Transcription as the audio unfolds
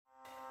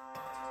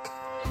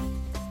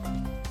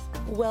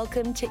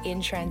Welcome to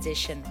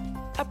InTransition,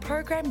 a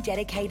program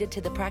dedicated to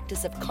the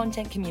practice of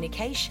content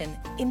communication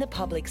in the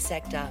public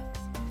sector.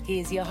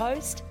 Here's your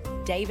host,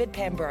 David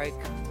Pembroke.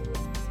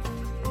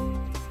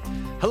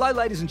 Hello,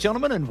 ladies and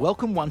gentlemen, and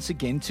welcome once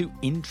again to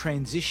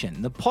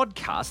InTransition, the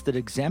podcast that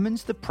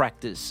examines the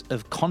practice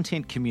of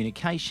content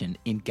communication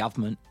in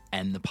government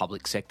and the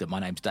public sector. My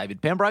name's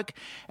David Pembroke,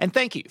 and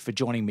thank you for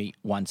joining me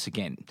once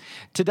again.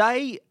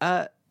 Today,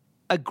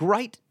 a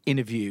great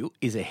interview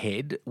is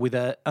ahead with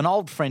an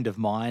old friend of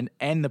mine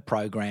and the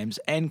programs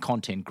and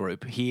content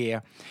group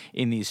here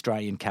in the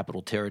Australian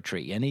Capital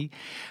Territory. And he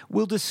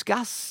will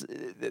discuss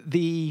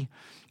the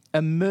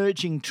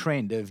emerging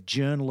trend of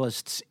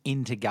journalists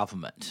into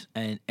government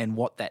and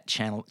what that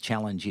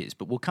challenge is.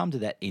 But we'll come to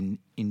that in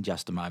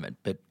just a moment.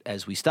 But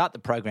as we start the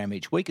program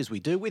each week, as we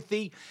do with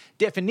the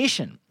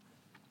definition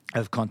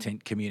of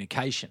content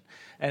communication.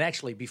 And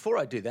actually, before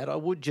I do that, I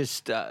would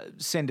just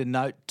send a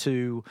note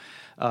to,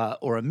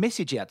 or a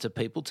message out to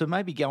people to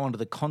maybe go onto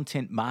the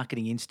Content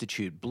Marketing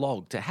Institute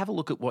blog to have a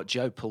look at what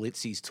Joe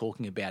Polizzi's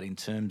talking about in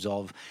terms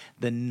of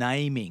the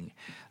naming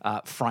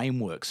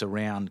frameworks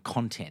around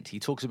content. He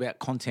talks about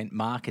content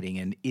marketing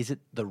and is it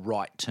the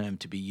right term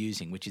to be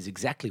using, which is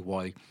exactly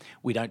why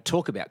we don't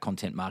talk about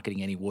content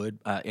marketing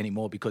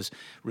anymore, because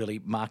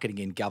really marketing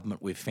in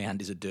government we've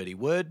found is a dirty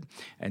word,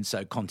 and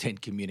so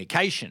content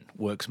communication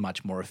works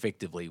much more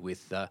effectively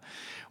with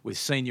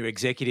senior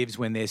executives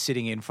when they're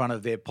sitting in front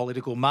of their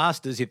political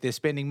masters. If they're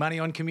spending money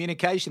on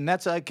communication,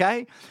 that's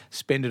okay.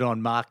 Spend it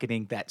on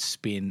marketing, that's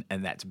spin,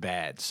 and that's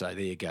bad. So there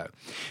you go.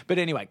 But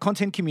anyway,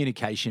 content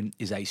communication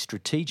is a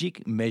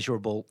strategic,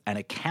 measurable, and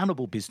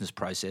accountable business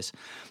process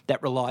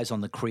that relies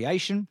on the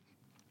creation,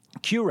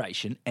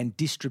 curation, and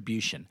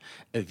distribution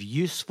of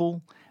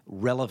useful,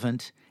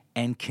 relevant,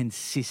 and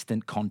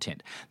consistent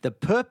content. The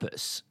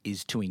purpose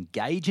is to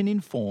engage and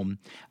inform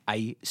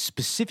a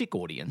specific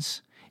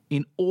audience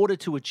in order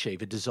to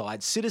achieve a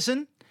desired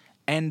citizen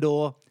and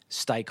or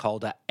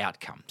stakeholder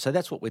outcome. So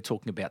that's what we're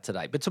talking about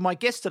today. But to my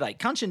guest today,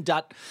 Kanchan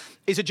Dutt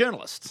is a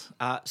journalist,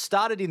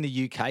 started in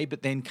the UK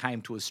but then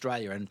came to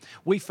Australia, and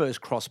we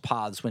first crossed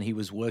paths when he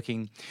was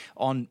working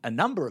on a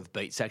number of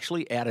beats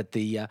actually out at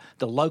the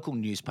local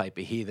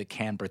newspaper here, the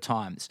Canberra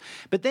Times.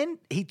 But then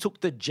he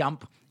took the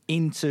jump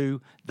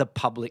into the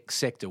public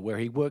sector, where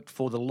he worked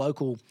for the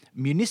local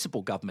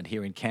municipal government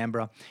here in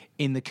Canberra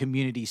in the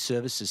community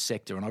services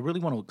sector. And I really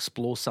want to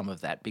explore some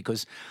of that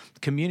because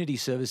community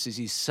services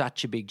is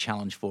such a big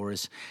challenge for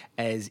us,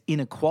 as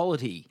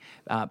inequality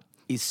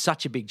is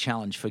such a big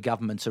challenge for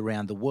governments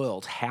around the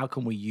world. How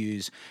can we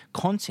use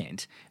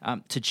content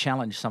to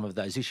challenge some of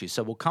those issues?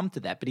 So we'll come to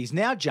that. But he's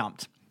now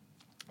jumped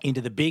into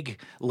the big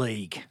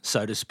league,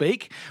 so to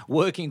speak,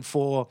 working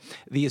for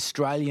the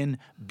Australian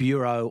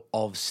Bureau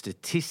of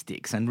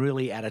Statistics, and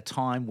really at a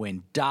time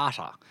when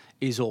data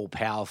is all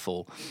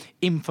powerful,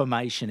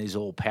 information is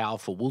all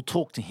powerful. We'll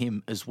talk to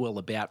him as well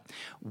about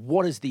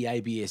what is the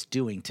ABS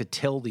doing to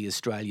tell the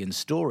Australian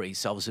story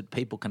so as that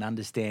people can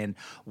understand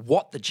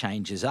what the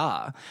changes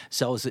are,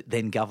 so as that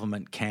then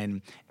government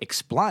can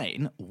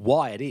explain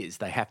why it is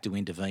they have to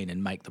intervene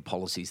and make the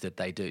policies that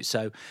they do.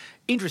 So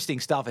interesting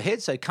stuff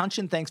ahead. So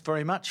Kanchan, thanks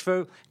very much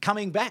for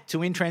coming back to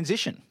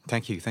InTransition.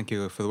 Thank you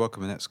for the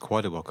welcome, and that's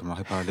quite a welcome. I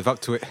hope I live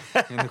up to it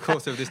in the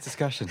course of this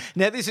discussion.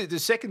 Now, this is the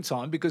second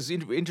time, because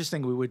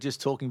interestingly, we were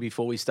just talking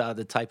before we started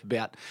the tape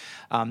about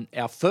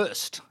our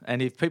first,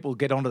 and if people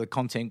get onto the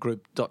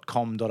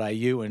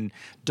contentgroup.com.au and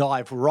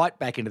dive right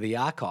back into the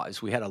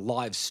archives, we had a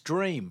live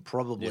stream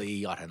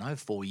probably,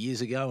 4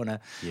 years ago, and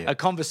a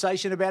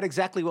conversation about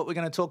exactly what we're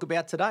going to talk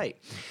about today.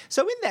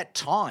 So in that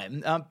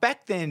time,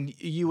 back then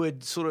you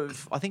had sort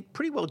of, I think,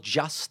 pretty well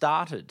just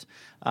started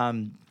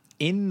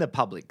in the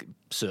public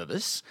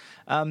service.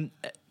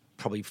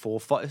 Probably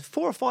 4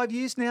 or 5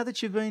 years now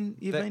that you've been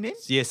in?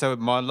 Yeah, so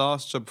my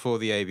last job before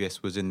the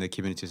ABS was in the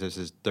Community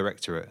Services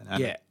Directorate.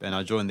 And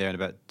I joined there in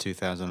about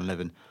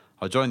 2011.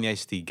 I joined the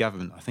ACT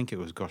government, I think it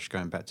was,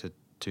 going back to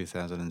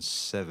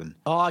 2007.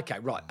 Oh, okay,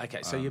 right.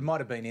 Okay, so you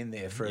might have been in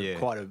there for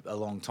quite a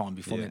long time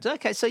before that.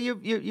 Okay, so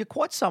you're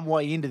quite some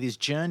way into this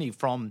journey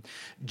from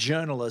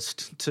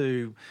journalist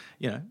to,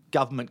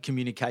 government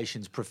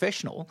communications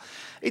professional.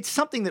 It's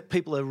something that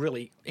people are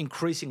really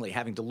increasingly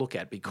having to look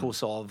at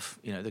because of,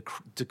 the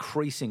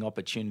decreasing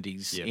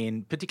opportunities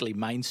in particularly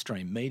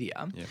mainstream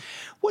media. Yeah.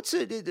 What's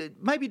it?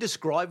 Maybe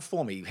describe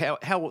for me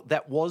how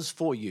that was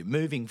for you,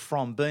 moving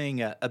from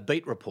being a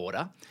beat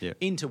reporter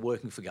into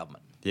working for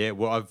government. Yeah,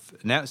 well,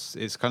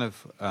 it's kind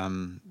of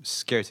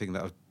scary thing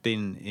that I've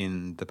been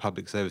in the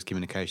public service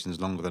communications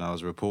longer than I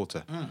was a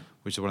reporter,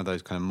 which is one of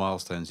those kind of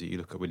milestones that you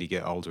look at when you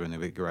get older and a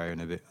bit grey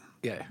and a bit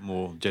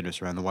more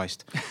generous around the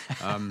waist.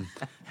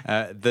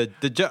 I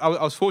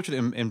was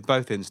fortunate in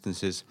both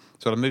instances.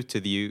 So I moved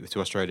to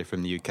Australia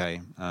from the UK,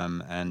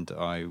 and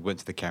I went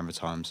to the Canberra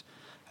Times.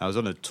 I was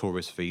on a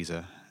tourist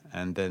visa,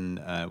 and then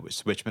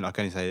which meant I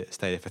could only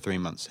stay there for 3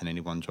 months in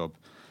any one job,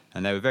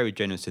 and they were very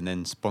generous in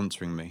then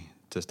sponsoring me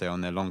to stay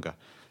on there longer,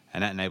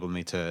 and that enabled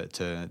me to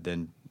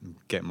then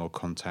get more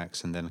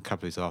contacts. And then a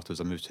couple of years afterwards,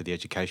 I moved to the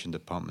education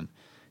department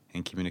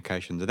in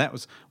communications. And that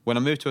was when I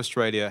moved to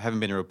Australia, having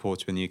been a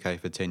reporter in the UK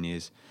for 10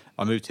 years.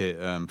 I moved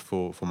here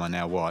for my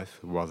now wife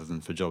rather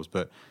than for jobs,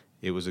 but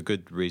it was a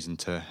good reason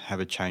to have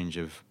a change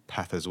of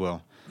path as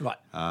well. Right.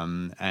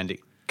 And it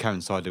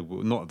coincided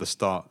with, not at the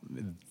start,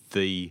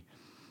 the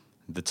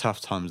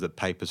tough times that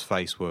papers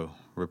face were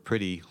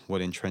pretty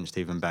well entrenched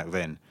even back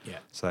then. Yeah.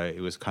 So it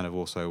was kind of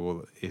also,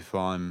 well, if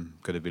I'm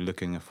going to be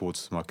looking forward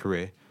to my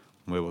career,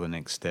 where will the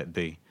next step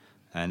be?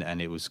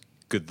 And it was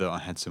good that I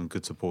had some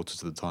good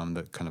supporters at the time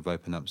that kind of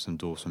opened up some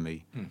doors for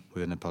me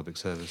within the public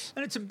service.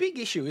 And it's a big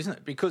issue, isn't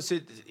it? Because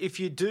if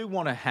you do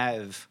want to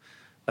have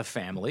a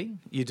family,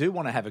 you do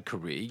want to have a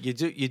career, you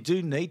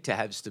do need to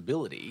have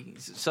stability.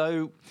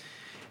 So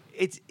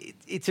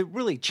it's a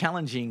really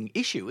challenging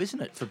issue,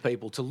 isn't it, for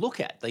people to look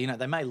at? They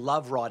may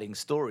love writing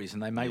stories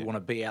and they may want to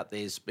be out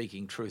there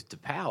speaking truth to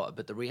power,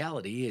 but the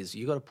reality is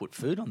you've got to put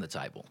food on the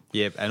table.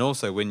 Yeah, and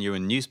also when you're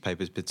in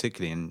newspapers,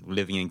 particularly and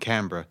living in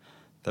Canberra,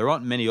 there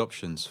aren't many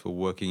options for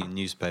working in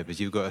newspapers.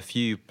 You've got a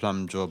few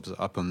plum jobs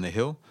up on the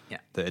hill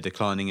that are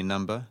declining in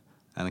number,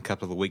 and a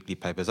couple of the weekly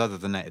papers. Other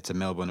than that, it's a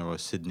Melbourne or a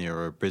Sydney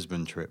or a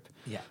Brisbane trip.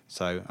 Yeah.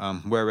 So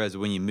whereas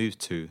when you move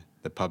to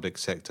the public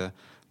sector,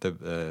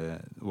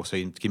 also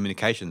in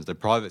communications, the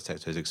private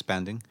sector is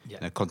expanding.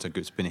 Yeah. Content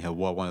Group's been here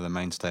one of the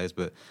mainstays,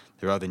 but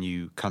there are other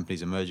new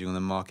companies emerging on the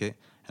market,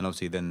 and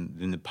obviously then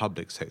in the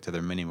public sector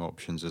there are many more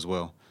options as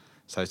well.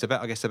 So it's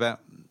about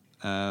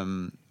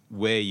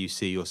where you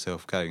see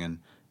yourself going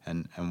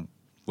and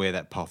where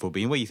that path will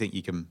be, and where you think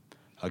you can,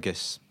 I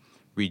guess,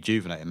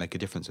 rejuvenate and make a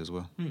difference as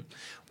well.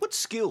 What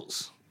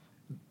skills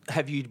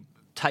have you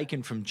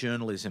taken from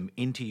journalism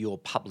into your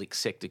public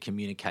sector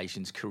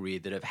communications career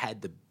that have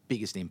had the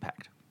biggest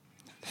impact?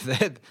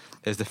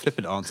 There's the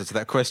flippant answer to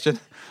that question,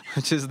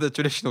 which is the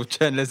traditional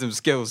journalism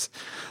skills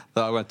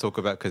that I won't talk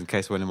about because in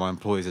case one of my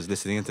employees is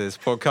listening into this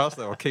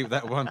podcast, I'll keep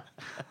that one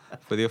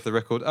for the off the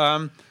record.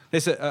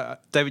 Listen,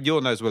 David,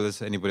 you'll know as well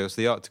as anybody else,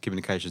 the art of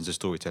communications is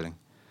storytelling,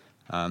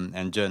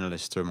 and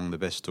journalists are among the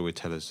best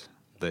storytellers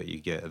that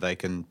you get.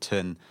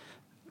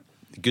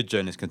 Good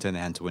journalists can turn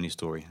their hand to any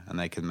story and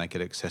they can make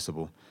it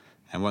accessible.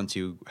 And once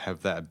you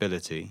have that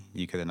ability,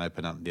 you can then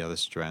open up the other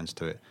strands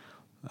to it,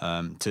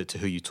 to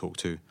who you talk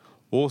to.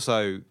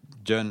 Also,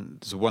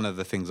 one of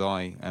the things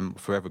I am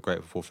forever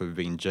grateful for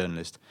being a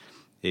journalist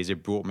is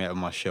it brought me out of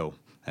my shell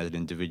as an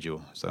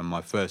individual. So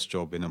my first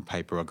job in a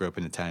paper, I grew up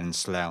in a town in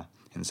Slough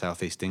in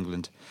southeast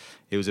England.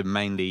 It was a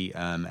mainly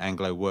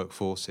Anglo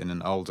workforce in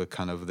an older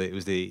it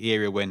was the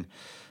area when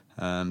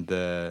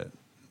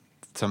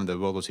some of the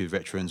World War II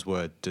veterans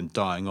were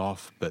dying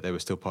off, but they were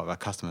still part of our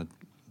customer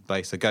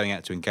base. So going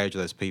out to engage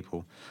with those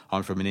people,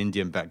 I'm from an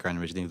Indian background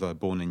originally, though I was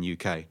born in the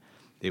UK.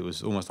 It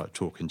was almost like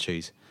chalk and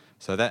cheese.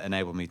 So that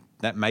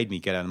made me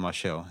get out of my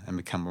shell and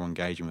become more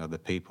engaging with other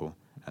people.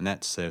 And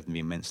that served me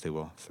immensely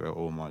well throughout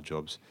all my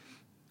jobs.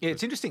 Yeah,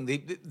 it's interesting.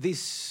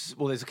 There's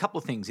a couple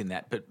of things in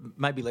that, but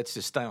maybe let's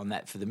just stay on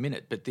that for the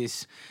minute. But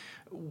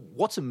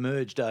what's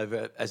emerged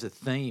over as a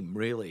theme,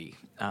 really,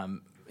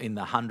 in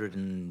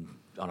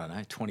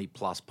the 20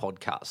 plus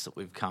podcasts that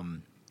we've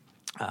come,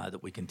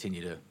 that we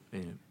continue to,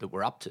 that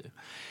we're up to.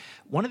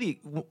 One of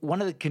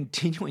the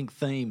continuing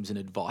themes and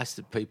advice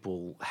that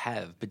people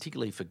have,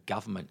 particularly for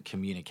government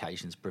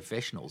communications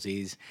professionals,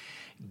 is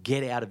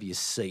get out of your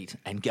seat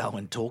and go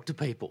and talk to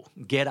people.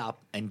 Get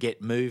up and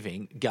get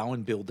moving. Go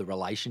and build the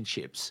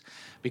relationships,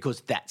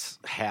 because that's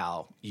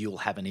how you'll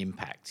have an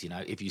impact.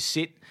 If you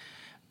sit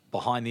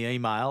behind the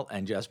email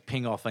and just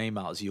ping off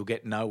emails, you'll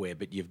get nowhere.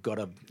 But you've got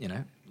to,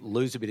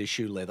 lose a bit of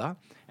shoe leather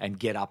and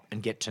get up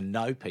and get to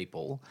know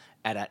people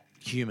at a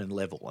human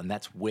level, and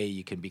that's where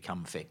you can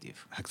become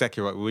effective.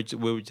 Exactly right. We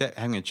were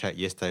having a chat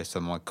yesterday with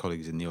some of my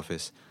colleagues in the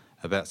office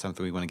about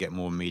something we want to get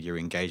more media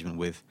engagement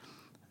with,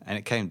 and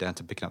it came down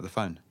to picking up the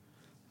phone,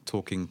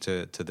 talking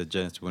to the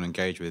journalists we want to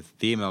engage with.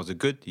 The emails are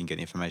good, you can get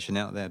the information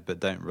out there, but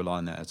don't rely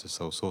on that as a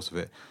sole source of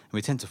it. And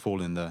we tend to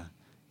fall in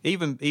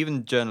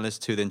even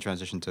journalists who then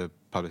transition to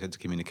public sector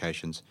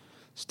communications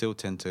still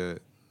tend to,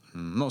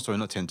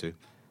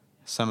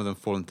 some of them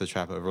fall into the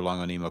trap of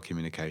relying on email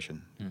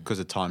communication because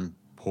of time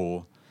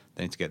poor.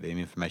 They need to get the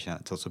information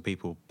out to lots of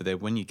people. But then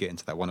when you get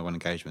into that one-on-one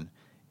engagement,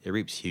 it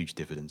reaps huge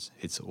dividends.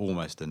 It's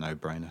almost a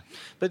no-brainer.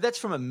 But that's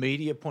from a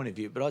media point of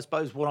view. But I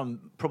suppose what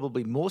I'm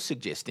probably more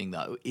suggesting,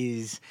 though,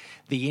 is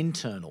the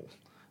internal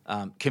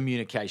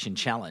communication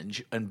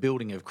challenge and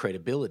building of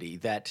credibility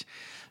that,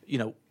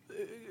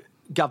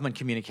 government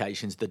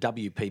communications, the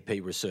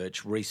WPP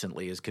research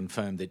recently has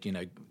confirmed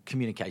that,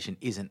 communication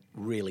isn't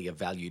really a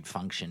valued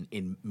function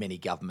in many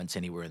governments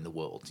anywhere in the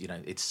world.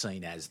 It's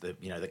seen as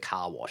the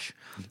car wash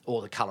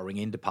or the colouring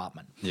in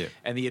department. Yeah.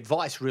 And the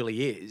advice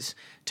really is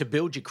to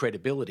build your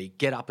credibility,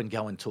 get up and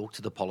go and talk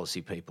to the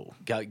policy people.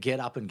 Get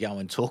up and go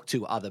and talk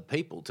to other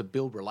people, to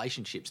build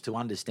relationships, to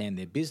understand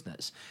their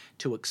business,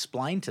 to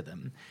explain to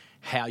them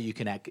how you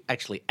can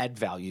actually add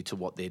value to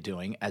what they're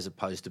doing, as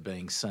opposed to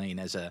being seen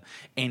as a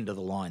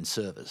end-of-the-line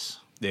service.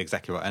 Yeah,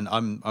 exactly right. And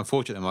I'm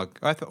fortunate.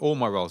 All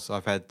my roles,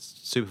 I've had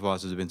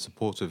supervisors who have been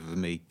supportive of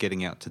me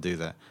getting out to do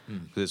that.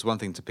 Because it's one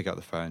thing to pick up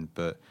the phone,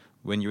 but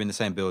when you're in the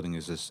same building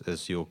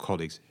as your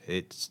colleagues,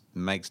 it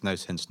makes no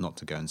sense not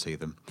to go and see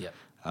them. Yep.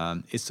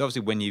 It's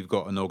obviously when you've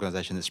got an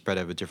organisation that's spread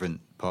over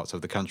different parts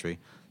of the country,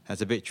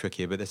 that's a bit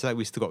trickier. But it's like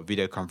we've still got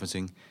video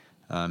conferencing.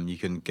 You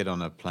can get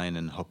on a plane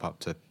and hop up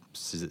to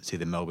see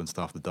the Melbourne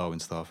staff, the Darwin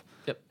staff.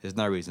 Yep. There's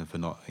no reason for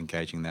not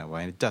engaging that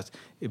way. And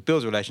it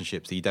builds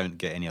relationships that you don't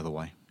get any other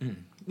way.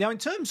 Now, in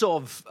terms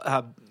of,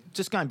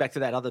 just going back to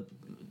that other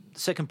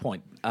second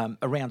point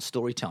around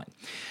storytelling.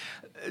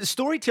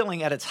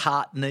 Storytelling at its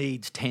heart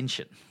needs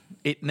tension.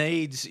 It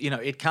needs,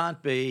 it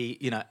can't be,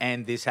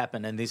 and this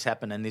happened and this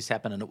happened and this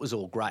happened and it was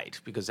all great,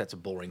 because that's a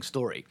boring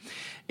story.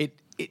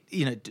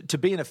 To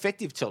be an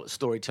effective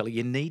storyteller,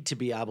 you need to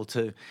be able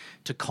to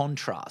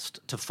contrast,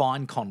 to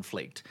find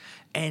conflict.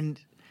 And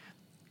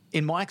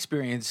in my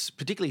experience,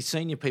 particularly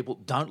senior people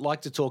don't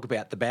like to talk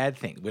about the bad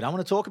things. We don't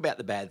want to talk about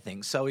the bad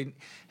things. So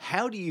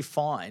how do you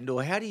find,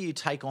 or how do you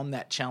take on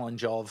that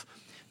challenge of,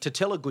 to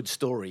tell a good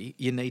story,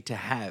 you need to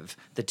have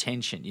the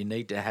tension, you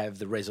need to have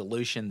the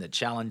resolution, the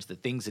challenge, the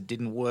things that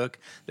didn't work,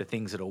 the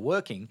things that are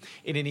working,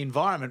 in an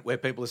environment where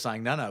people are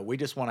saying, no, we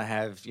just want to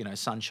have,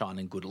 sunshine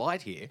and good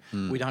light here.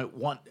 We don't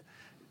want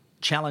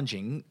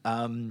challenging,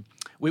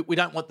 we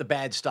don't want the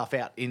bad stuff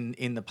out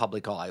in the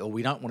public eye, or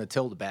we don't want to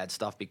tell the bad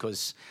stuff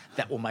because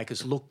that will make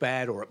us look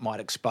bad, or it might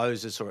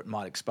expose us, or it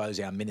might expose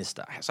our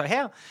minister. So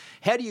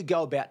how do you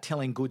go about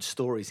telling good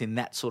stories in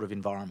that sort of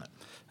environment?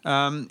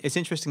 It's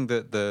interesting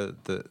that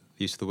the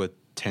use of the word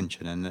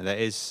tension, and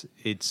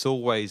it's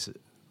always,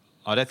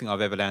 I don't think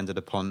I've ever landed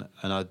upon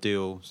an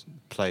ideal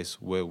place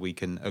where we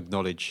can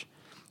acknowledge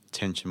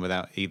tension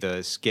without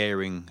either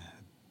scaring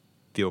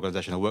the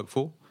organisation I work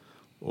for,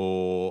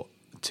 or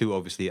too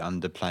obviously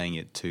underplaying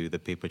it to the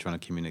people you're trying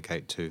to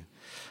communicate to.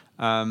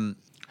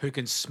 Who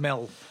can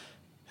smell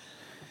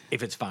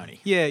if it's phony.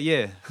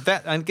 Yeah.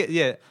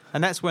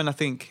 And that's when I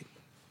think.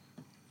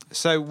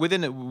 So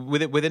within,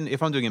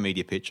 if I'm doing a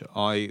media pitch,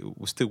 I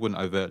still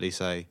wouldn't overtly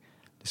say,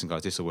 "Listen,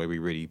 guys, this is where we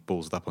really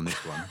ballsed up on this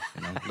one."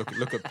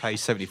 Look at page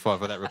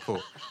 75 of that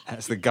report.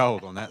 That's the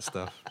gold on that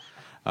stuff.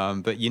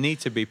 But you need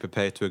to be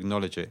prepared to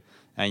acknowledge it,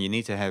 and you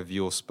need to have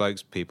your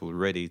spokespeople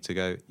ready to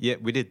go. Yeah,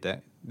 we did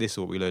that. This is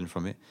what we learned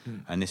from it,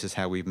 and this is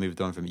how we've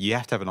moved on from it. You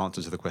have to have an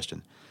answer to the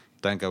question.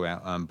 Don't go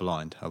out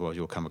blind, otherwise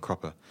you'll come a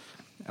cropper.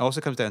 It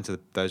also comes down to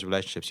those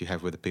relationships you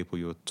have with the people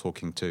you're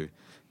talking to.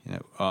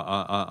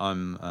 I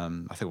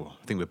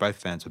think we're both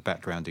fans of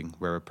backgrounding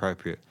where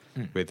appropriate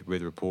with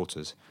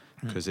reporters,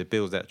 because it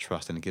builds that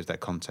trust and it gives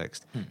that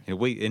context.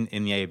 We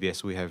in the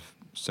ABS we have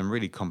some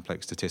really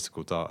complex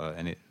statistical data,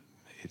 and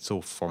it's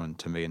all foreign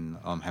to me, and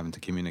I'm having to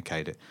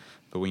communicate it.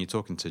 But when you're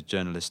talking to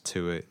journalists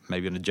who are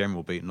maybe on a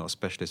general beat, not a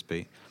specialist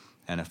beat,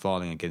 and are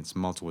filing against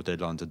multiple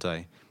deadlines a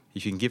day,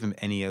 if you can give them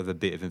any other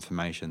bit of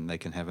information they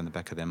can have in the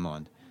back of their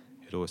mind,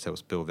 it always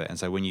helps build that. And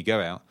so when you go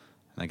out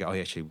and they go,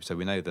 actually, so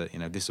we know that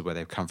this is where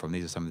they've come from.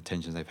 These are some of the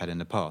tensions they've had in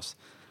the past,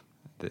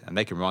 and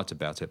they can write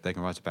about it. They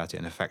can write about it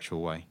in a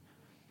factual way,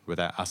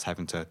 without us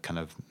having to kind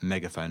of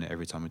megaphone it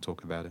every time we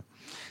talk about it.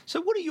 So,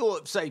 what are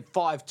your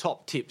 5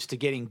 top tips to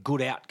getting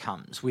good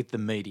outcomes with the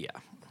media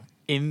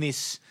in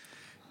this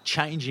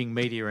changing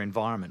media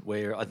environment,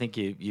 where I think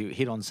you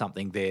hit on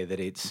something there, that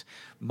it's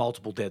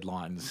multiple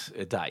deadlines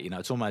a day?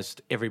 It's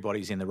almost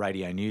everybody's in the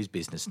radio news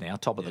business now,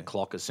 top of the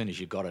clock. As soon as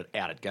you've got it,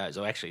 out it goes.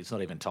 Or actually, it's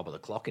not even top of the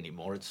clock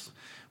anymore. It's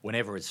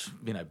whenever it's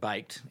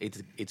baked,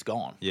 it's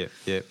gone. Yeah.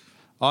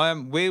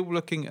 We're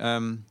looking,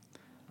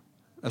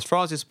 as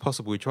far as it's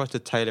possible, we try to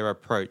tailor our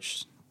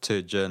approach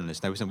to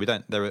journalists. Now, we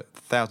don't. There are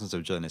thousands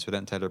of journalists. We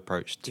don't tailor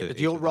approach to. Yeah, but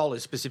your role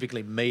is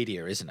specifically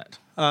media, isn't it?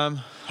 I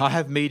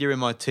have media in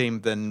my team.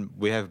 Then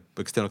we have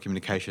external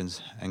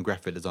communications and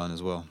graphic design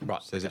as well.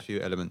 Right. So there's a few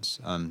elements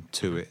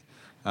to it.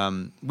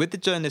 With the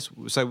journalists,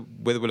 so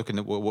whether we're looking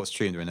at what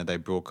stream they're in, are they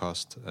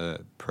broadcast,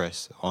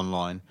 press,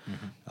 online?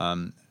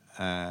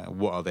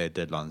 What are their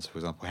deadlines, for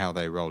example? How are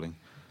they rolling?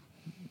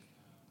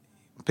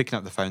 Picking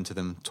up the phone to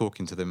them,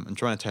 talking to them, and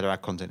trying to tailor our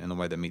content in a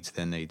way that meets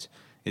their needs.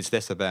 It's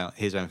less about,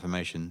 here's our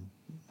information,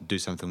 do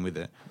something with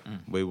it.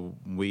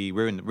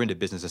 We're in the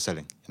business of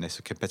selling, and it's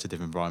a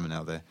competitive environment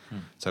out there.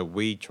 So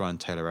we try and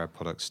tailor our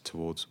products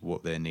towards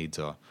what their needs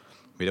are.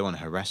 We don't want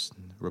to harass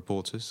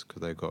reporters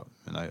because they've got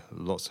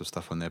lots of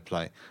stuff on their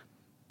plate,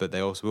 but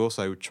we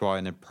also try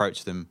and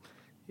approach them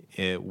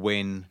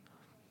in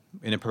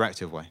a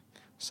proactive way.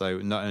 So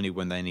not only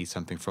when they need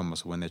something from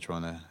us or when they're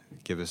trying to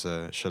give us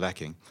a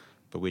shellacking,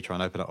 but we try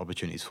and open up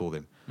opportunities for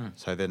them.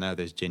 So they know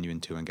there's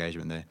genuine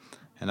engagement there.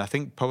 And I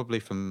think probably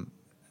from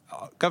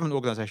government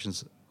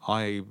organisations,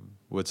 I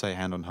would say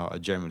hand on heart, are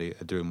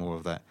doing more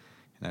of that.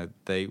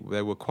 They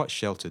were quite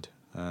sheltered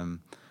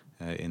in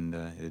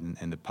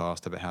the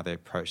past about how they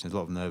approached. There's a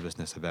lot of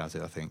nervousness about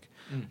it, I think.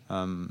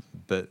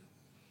 But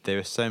there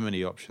are so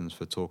many options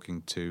for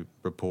talking to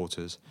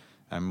reporters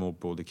and more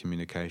broadly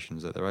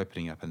communications that they're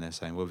opening up, and they're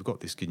saying, well, we've got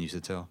this good news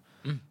to tell.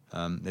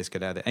 Let's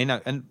get out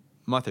there. And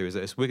my theory is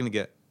that we're going to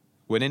get,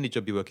 when any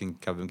job you work in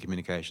government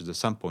communications, at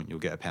some point you'll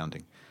get a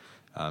pounding.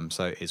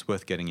 So it's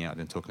worth getting out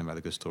and talking about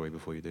a good story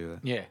before you do that.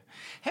 Yeah.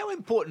 How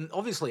important,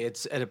 obviously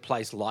it's at a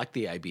place like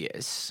the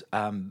ABS,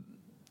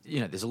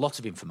 there's lots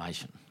of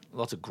information,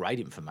 lots of great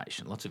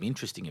information, lots of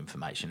interesting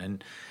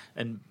information,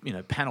 and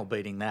panel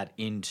beating that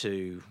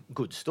into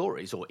good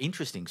stories or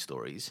interesting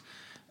stories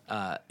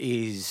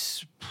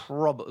is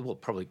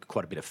probably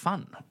quite a bit of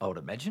fun, I would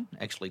imagine,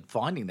 actually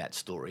finding that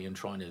story and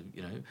trying to,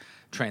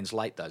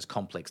 translate those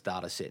complex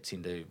data sets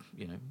into,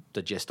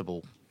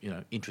 digestible,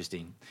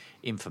 interesting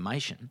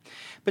information.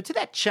 But to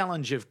that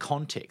challenge of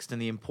context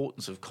and the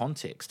importance of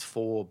context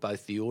for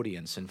both the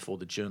audience and for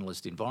the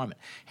journalist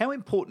environment, how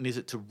important is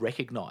it to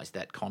recognise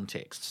that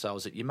context so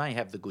as that you may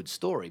have the good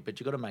story, but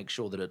you've got to make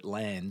sure that it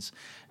lands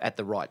at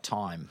the right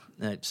time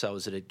so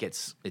as that it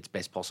gets its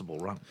best possible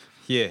run?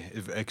 Yeah,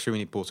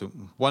 extremely important.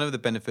 One of the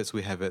benefits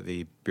we have at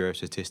the Bureau of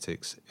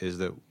Statistics is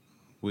that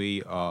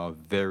we are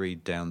very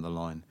down the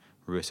line.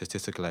 We're a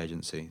statistical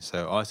agency.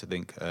 So I used to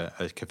think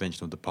a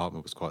conventional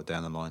department was quite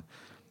down the line,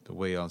 but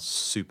we are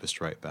super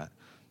straight back.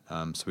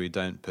 So we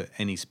don't put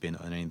any spin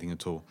on anything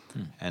at all.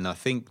 And I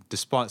think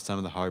despite some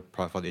of the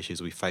high-profile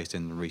issues we faced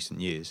in recent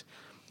years,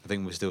 I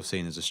think we're still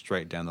seen as a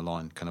straight down the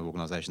line kind of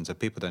organisation. So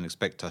people don't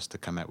expect us to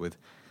come out with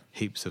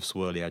heaps of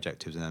swirly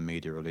adjectives in our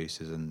media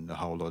releases and a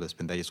whole lot of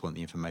spin. They just want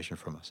the information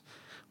from us,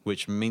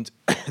 which means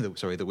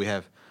that we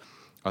have,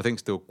 I think,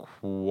 still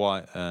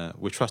quite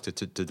we're trusted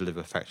to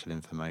deliver factual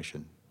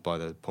information by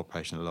the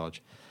population at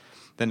large.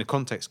 Then the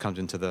context comes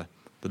into the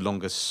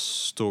longer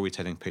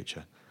storytelling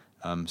picture.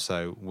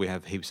 So we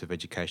have heaps of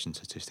education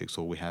statistics,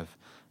 or we have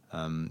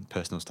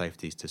personal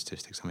safety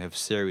statistics, and we have a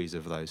series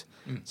of those.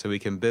 So we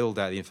can build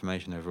out the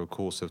information over a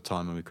course of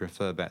time, and we can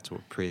refer back to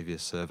what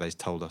previous surveys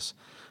told us,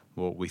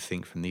 what we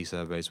think from these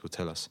surveys will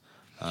tell us.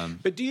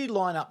 But do you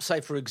line up,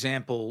 say, for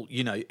example,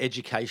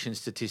 education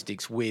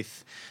statistics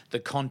with the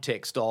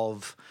context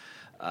of,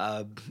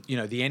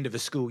 the end of a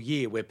school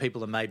year where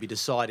people are maybe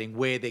deciding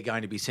where they're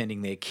going to be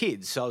sending their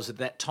kids? So is it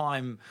that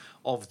time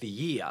of the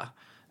year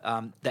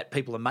that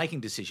people are making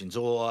decisions,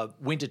 or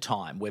winter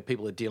time where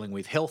people are dealing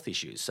with health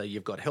issues? So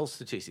you've got health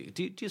statistics.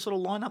 Do you sort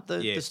of line up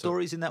the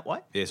stories in that way?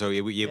 Yeah, so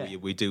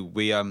we do.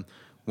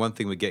 One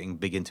thing we're getting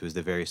big into is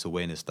the various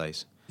awareness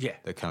days. Yeah,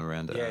 that come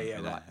around. Right.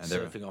 And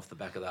surfing off the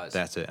back of those.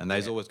 That's it, and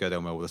those always go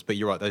down well with us. But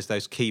you're right;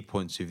 those key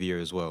points of view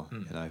as well.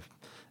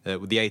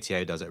 The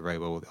ATA does it very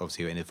well.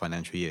 Obviously, in the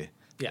financial year,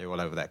 they're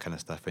all over that kind of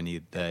stuff. And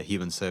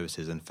human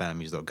services and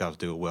families.gov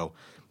do it well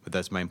with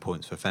those main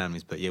points for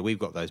families. But we've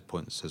got those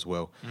points as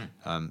well.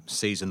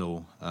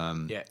 Seasonal,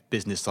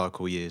 business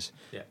cycle years,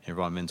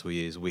 environmental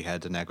years. We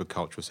had an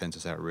agricultural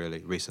census out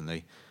really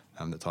recently.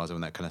 That ties on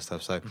that kind of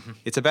stuff. So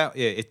it's about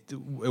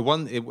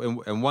one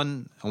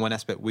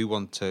aspect we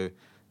want to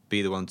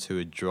be the ones who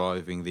are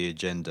driving the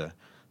agenda,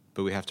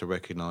 but we have to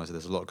recognise that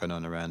there's a lot going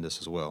on around us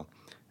as well,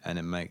 and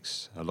it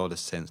makes a lot of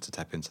sense to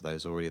tap into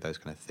those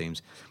kind of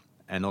themes,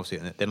 and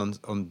obviously then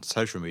on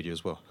social media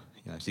as well.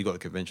 So you've got the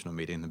conventional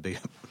media and the big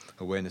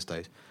awareness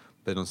days,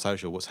 but on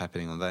social, what's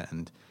happening on that,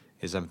 and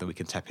is something we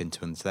can tap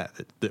into, and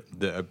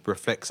that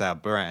reflects our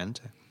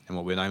brand and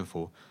what we're known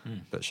for,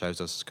 but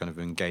shows us kind of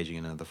engaging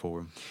in another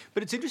forum.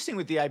 But it's interesting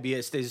with the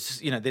ABS.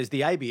 There's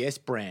the ABS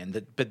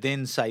brand, but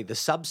then say the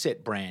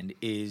subset brand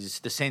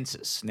is the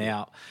census.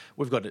 Now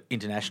we've got an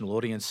international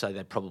audience, so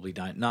they probably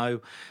don't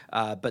know.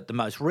 But the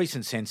most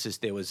recent census,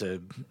 there was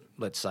a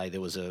I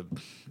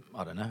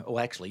don't know. Well,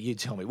 actually, you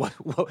tell me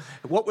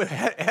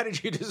how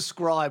did you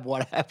describe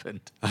what happened?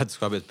 I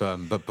describe it,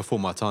 but before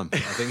my time. I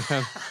think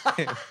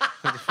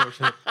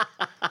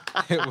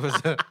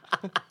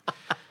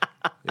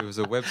it was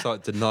a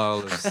website denial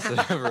of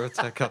server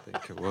attack, I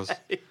think it was.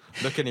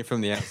 Looking in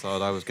from the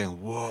outside, I was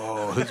going,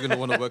 whoa, who's going to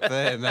want to work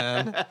there,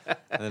 man?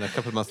 And then a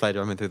couple of months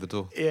later, I'm in through the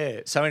door.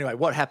 Yeah. So anyway,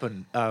 what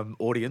happened,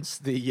 audience?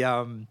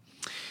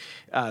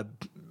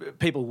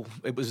 People,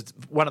 it was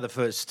one of the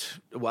first,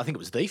 well, I think it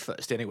was the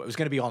first anyway, it was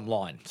going to be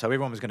online. So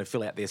everyone was going to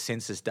fill out their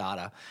census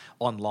data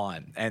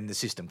online, and the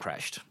system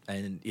crashed.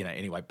 And,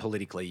 anyway,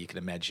 politically, you can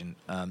imagine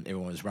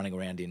everyone was running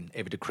around in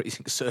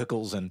ever-decreasing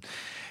circles, and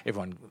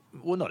everyone,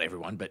 well, not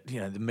everyone, but,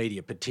 the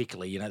media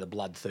particularly, the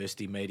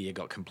bloodthirsty media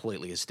got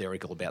completely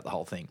hysterical about the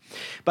whole thing.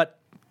 But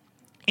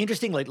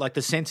interestingly, like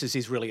the census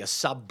is really a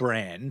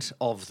sub-brand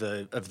of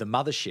the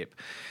mothership,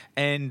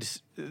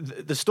 and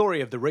the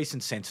story of the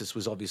recent census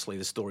was obviously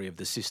the story of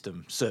the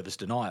system service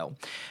denial.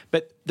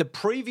 But the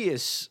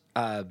previous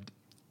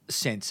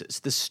census,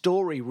 the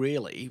story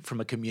really, from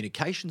a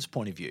communications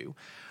point of view,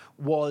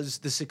 was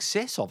the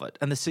success of it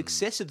and the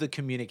success of the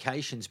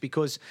communications,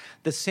 because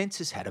the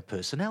census had a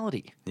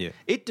personality. Yeah.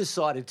 It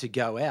decided to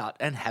go out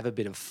and have a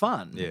bit of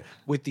fun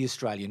with the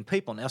Australian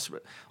people. Now,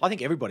 I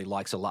think everybody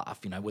likes a laugh,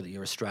 whether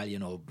you're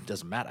Australian or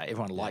doesn't matter.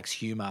 Everyone likes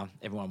humour.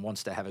 Everyone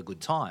wants to have a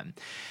good time.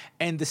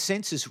 And the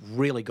census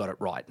really got it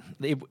right.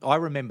 I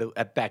remember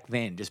back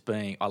then just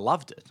being, I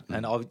loved it.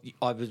 And I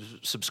was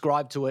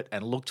subscribed to it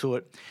and looked to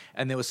it.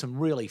 And there were some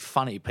really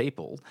funny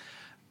people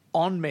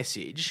on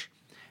message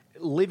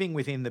living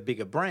within the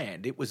bigger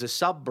brand. It was a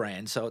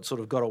sub-brand, so it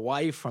sort of got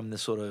away from the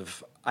sort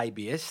of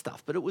ABS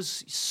stuff, but it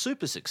was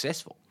super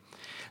successful.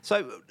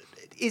 So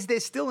is there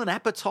still an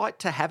appetite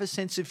to have a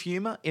sense of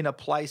humour in a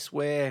place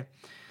where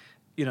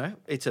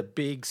it's a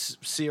big,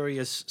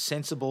 serious,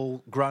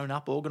 sensible,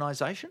 grown-up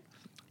organisation?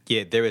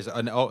 Yeah, there is.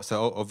 And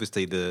so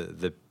obviously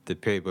the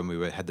period when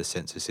we had the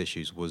census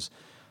issues was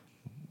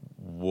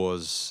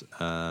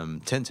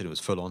tense, and it was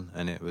full on,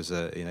 and it was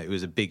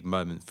a big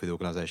moment for the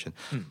organisation.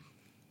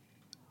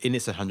 In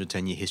its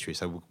 110-year history.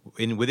 So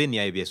within the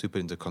ABS, we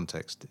put into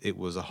context, it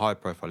was a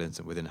high-profile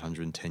incident within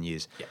 110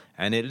 years. Yeah.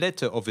 And it led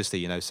to,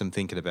 obviously, some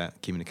thinking about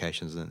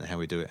communications and how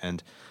we do it.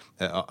 And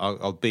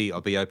I'll be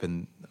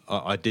open.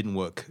 I didn't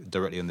work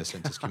directly on the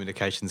census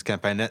communications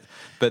campaign,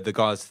 but the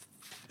guys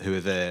who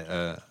are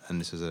there, and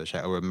this is a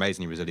shout, are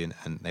amazingly resilient,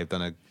 and they've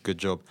done a good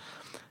job.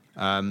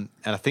 And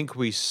I think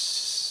we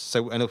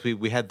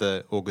had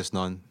the August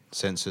 9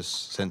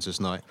 census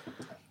night.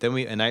 Then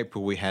in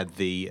April we had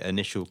the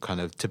initial kind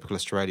of typical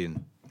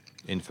Australian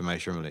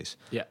information release.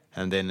 Yeah.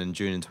 And then in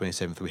June and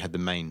 27th we had the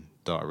main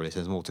data release.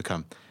 There's more to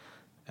come.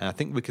 And I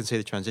think we can see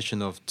the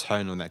transition of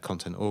tone on that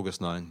content. August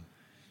 9,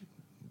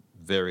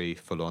 very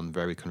full on,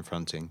 very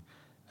confronting.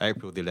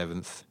 April the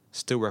 11th,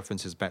 still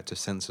references back to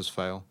census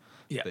fail.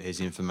 Yeah. But here's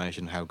the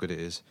information, how good it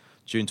is.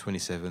 June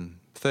 27,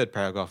 third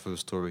paragraph of the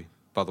story.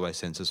 By the way,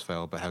 census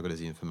fail, but how good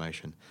is the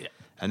information? Yeah.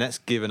 And that's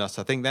given us,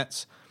 I think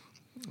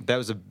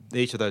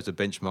each of those are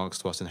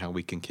benchmarks to us in how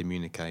we can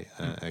communicate.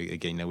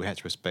 Again, we had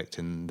to respect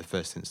in the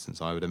first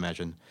instance, I would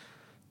imagine,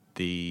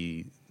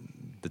 the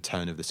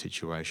tone of the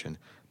situation.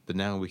 But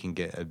now we can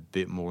get a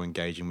bit more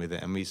engaging with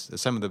it, and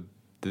some of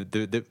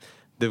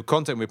the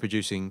content we're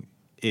producing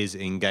is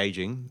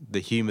engaging. The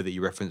humour that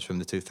you referenced from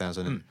the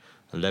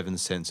 2011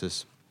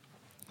 census.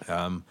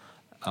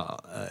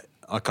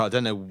 I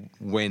don't know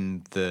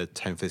when the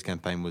Tone for this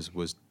campaign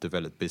was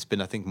developed, but it's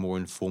been, I think, more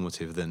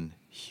informative than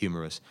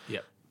humorous.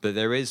 Yep. But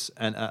there is,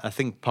 and I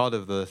think part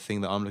of the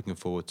thing that I'm looking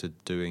forward to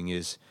doing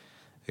is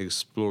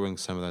exploring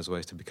some of those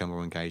ways to become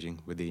more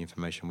engaging with the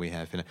information we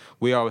have.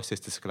 We are a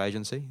statistical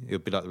agency. It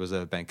would be like the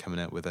Reserve Bank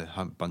coming out with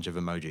a bunch of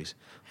emojis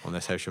on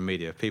their social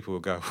media. People will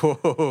go,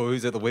 "Whoa,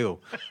 who's at the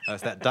wheel?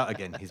 It's that Dutt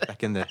again. He's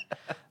back in there."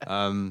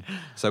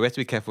 So we have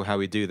to be careful how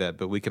we do that,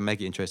 but we can make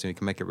it interesting. We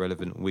can make it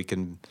relevant. We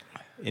can,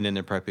 in an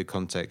appropriate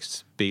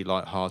context, be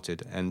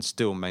light-hearted and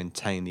still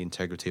maintain the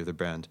integrity of the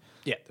brand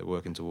that we're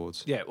working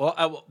towards. Yeah,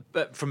 well,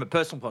 but from a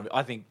personal point of view,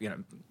 I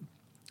think,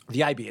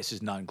 the ABS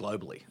is known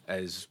globally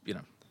as,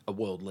 a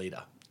world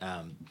leader,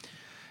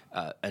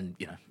 and,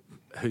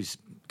 whose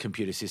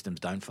computer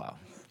systems don't fail.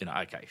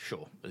 Okay,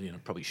 sure,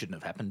 probably shouldn't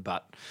have happened,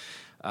 but,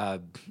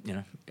 our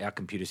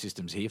computer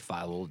systems here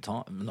fail all the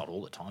time. Not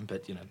all the time,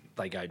 but,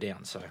 they go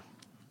down. So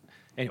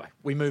anyway,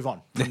 we move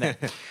on from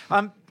that.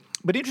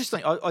 But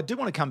interesting, I do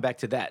want to come back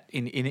to that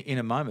in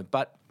a moment,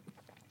 but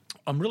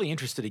I'm really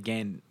interested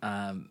again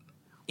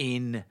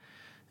in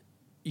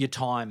your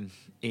time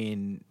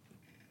in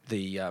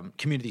the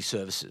community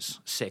services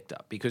sector,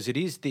 because it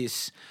is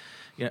this,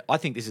 I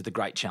think this is the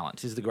great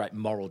challenge. This is the great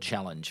moral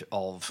challenge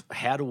of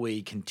how do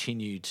we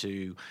continue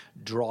to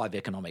drive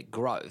economic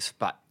growth,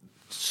 but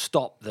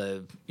stop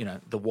the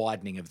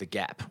widening of the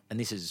gap. And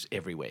this is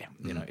everywhere.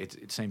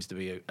 It seems to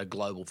be a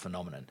global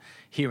phenomenon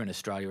here in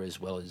Australia as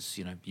well as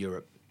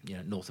Europe,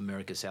 North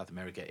America, South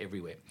America,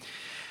 everywhere.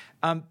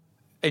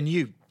 And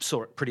you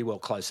saw it pretty well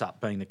close up,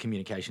 being the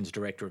communications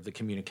director of the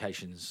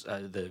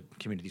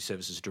Community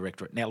Services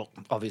Directorate. Now, look,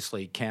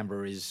 obviously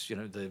Canberra is,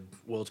 the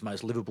world's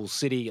most livable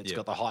city. It's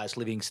got the highest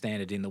living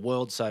standard in the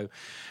world, so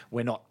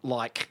we're not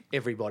like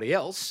everybody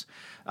else.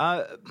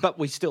 But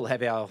we still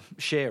have our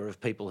share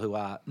of people who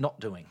are not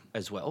doing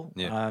as well.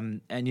 Yeah.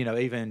 And,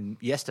 even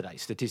yesterday,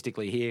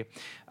 statistically here,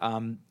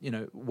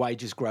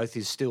 wages growth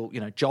is still,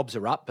 jobs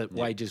are up, but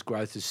wages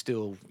growth is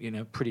still,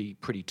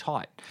 pretty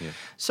tight. Yeah.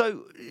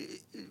 So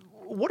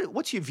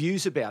what's your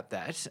views about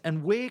that,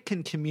 and where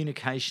can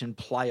communication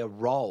play a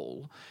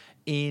role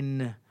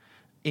in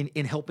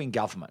helping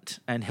government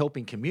and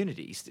helping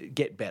communities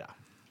get better?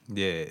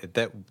 Yeah,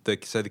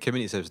 so the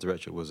Community Service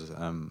Directorate was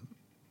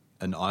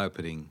an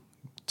eye-opening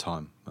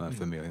time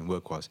for me,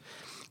 work-wise,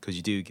 because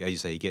you do, as you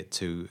say, you get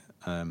to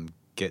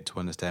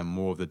understand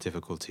more of the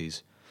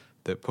difficulties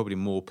that probably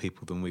more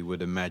people than we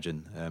would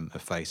imagine are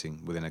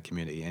facing within our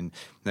community. And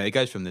now it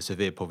goes from the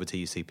severe poverty,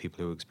 you see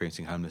people who are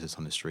experiencing homelessness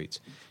on the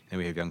streets, and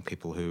we have young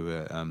people who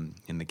are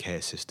in the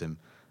care system,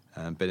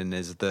 but then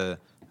there's the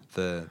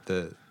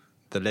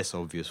less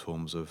obvious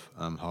forms of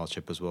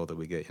hardship as well that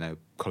we get,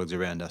 colleagues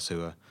around us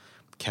who are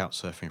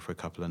couch surfing for a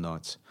couple of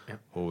nights,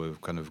 or we've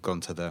kind of gone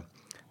to the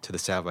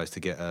Salvos to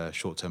get a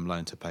short-term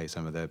loan to pay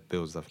some of their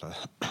bills, stuff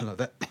like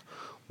that.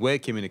 Where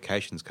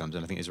communications comes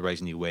in, I think, is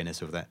raising the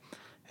awareness of that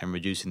and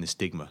reducing the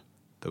stigma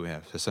that we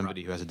have. So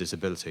somebody who has a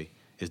disability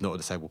is not a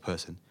disabled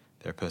person.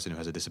 They're a person who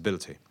has a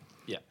disability.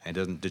 Yeah. And it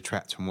doesn't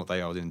detract from what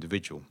they are as an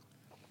individual.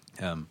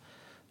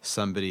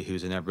 Somebody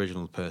who's an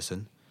Aboriginal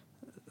person,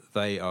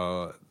 they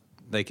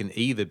can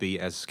either be,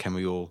 as can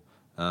we all,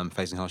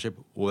 facing hardship,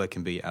 or they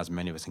can be, as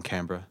many of us in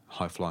Canberra,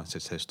 high flying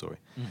success story.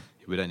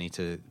 We don't need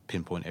to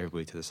pinpoint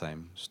everybody to the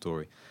same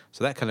story.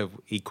 So that kind of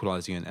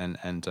equalising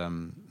and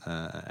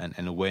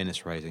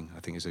awareness raising, I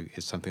think,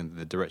 is something that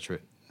the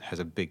Directorate has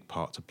a big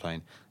part to play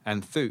in,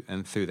 and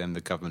through them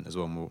the government as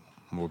well,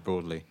 more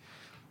broadly.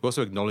 We're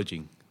also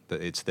acknowledging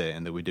that it's there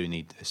and that we do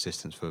need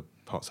assistance for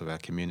parts of our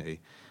community.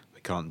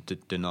 We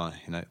can't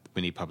deny,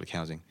 we need public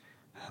housing.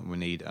 We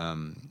need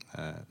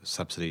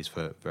subsidies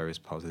for various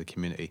parts of the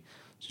community.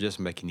 So just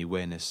making the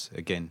awareness,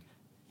 again,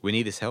 we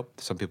need this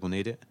help. Some people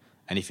need it.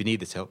 And if you need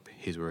this help,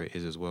 here's where it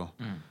is as well.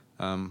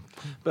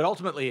 But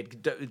ultimately,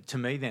 to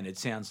me then, it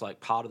sounds like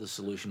part of the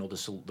solution or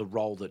the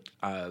role that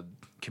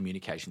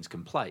communications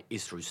can play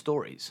is through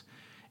stories,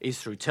 is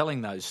through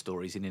telling those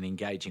stories in an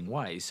engaging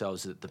way so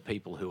that the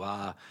people who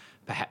are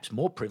perhaps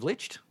more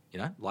privileged,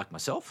 like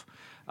myself,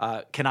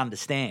 can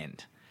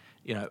understand,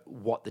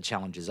 what the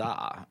challenges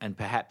are. And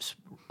perhaps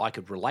I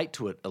could relate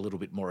to it a little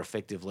bit more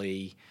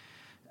effectively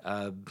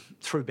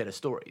through better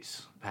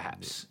stories,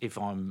 perhaps, if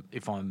I'm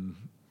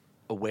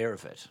aware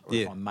of it or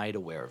if I'm made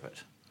aware of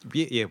it.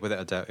 Yeah, without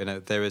a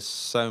doubt. There is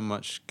so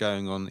much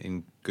going on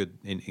in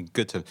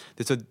good terms.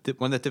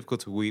 One of the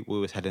difficulties we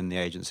always had in the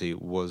agency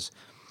was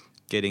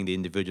getting the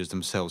individuals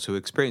themselves who are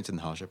experiencing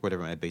the hardship,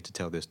 whatever it may be, to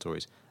tell their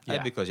stories.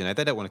 Yeah. Because they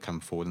don't want to come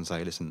forward and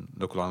say, "Listen,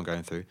 look what I'm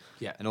going through."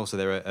 Yeah. And also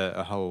there are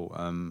a whole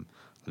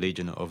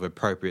legion of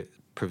appropriate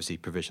privacy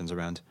provisions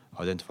around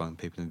identifying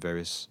people in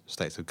various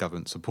states of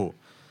government support.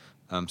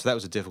 So that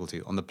was a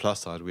difficulty. On the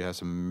plus side, we have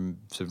some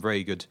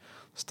very good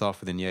staff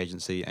within the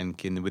agency and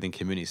within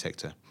community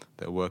sector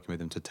that are working with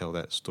them to tell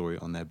that story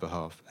on their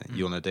behalf.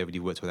 You'll know, David,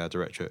 you worked with our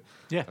directorate.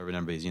 Yeah. I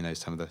remember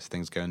some of those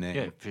things going there.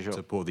 Yeah, for sure.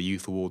 Support the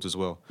youth awards as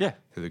well. Yeah.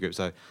 Through the group.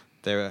 So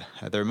there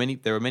are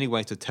many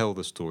ways to tell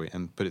the story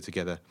and put it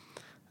together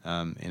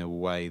in a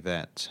way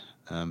that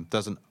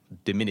doesn't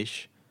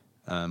diminish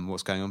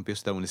what's going on,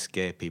 because you don't want to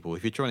scare people.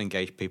 If you're trying to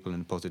engage people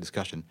in a positive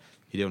discussion,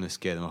 you don't want to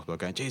scare them off by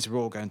going, "Geez, we're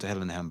all going to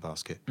hell in a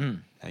handbasket."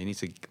 They need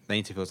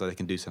to feel like they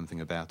can do something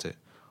about it,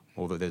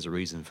 or that there's a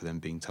reason for them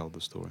being told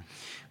the story.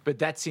 But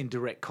that's in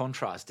direct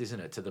contrast,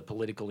 isn't it, to the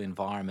political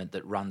environment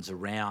that runs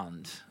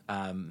around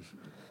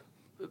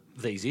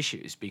these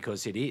issues,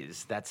 because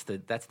that's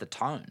the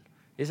tone,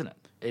 isn't it?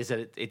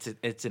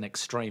 It's an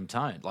extreme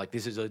tone. Like,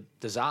 this is a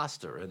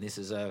disaster, and this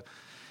is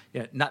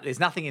there's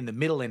nothing in the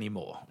middle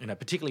anymore.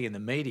 Particularly in the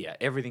media,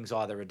 everything's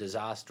either a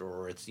disaster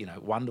or it's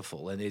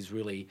wonderful, and there's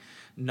really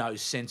no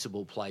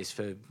sensible place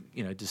for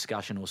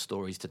discussion or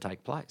stories to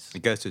take place.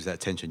 It goes to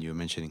that tension you were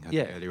mentioning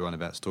earlier on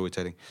about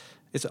storytelling.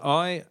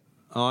 I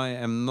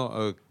am not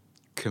a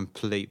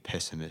complete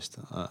pessimist.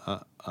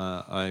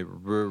 I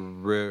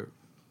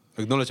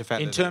acknowledge the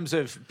fact in terms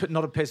of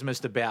not a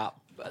pessimist about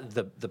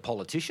the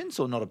politicians,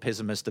 or not a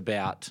pessimist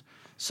about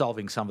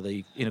solving some of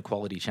the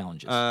inequality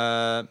challenges?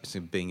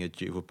 Being a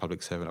dutiful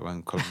public servant, I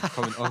won't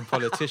comment on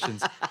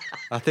politicians.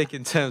 I think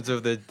in terms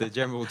of the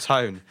general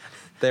tone,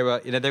 there are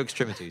there are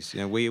extremities.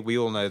 We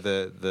all know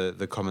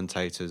the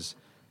commentators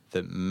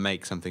that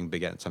make something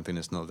big out of something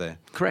that's not there.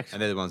 Correct. And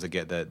they're the ones that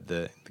get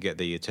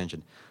the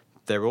attention.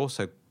 There are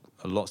also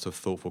lots of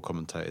thoughtful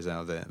commentators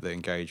out there that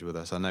engage with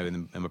us. I know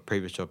in my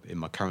previous job, in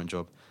my current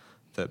job,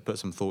 that put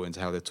some thought into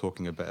how they're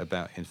talking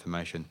about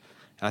information.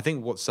 And I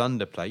think what's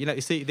underplay,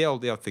 you see the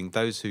old thing,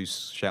 those who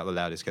shout the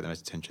loudest get the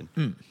most attention.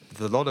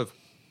 There's a lot of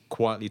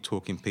quietly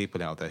talking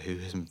people out there who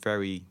have some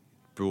very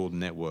broad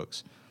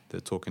networks that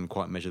are talking in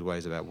quite measured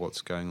ways about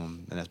what's going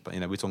on. And that's,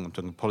 I'm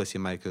talking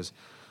policymakers,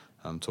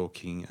 I'm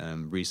talking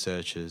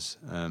researchers,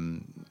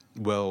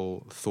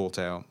 well thought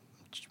out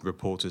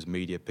reporters,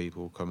 media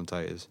people,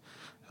 commentators,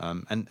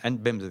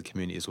 and members of the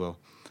community as well.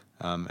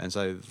 And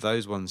so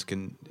those ones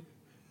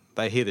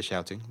they hear the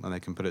shouting and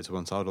they can put it to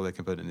one side, or they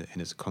can put it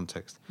in its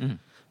context.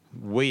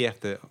 We have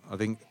to, I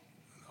think,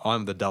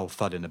 I'm the dull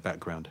thud in the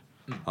background.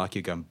 I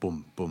keep going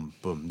boom, boom,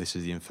 boom. This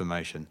is the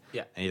information.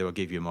 Yeah. And either I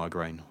give you a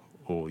migraine,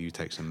 or you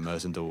take some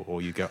Mersendal,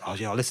 or you go, "Oh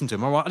yeah, I'll listen to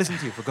him. All right, I'll listen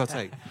to you, for God's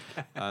sake."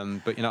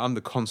 But I'm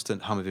the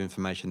constant hum of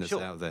information that's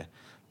out there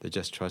that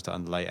just tries to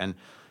underlay. And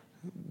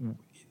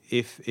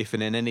if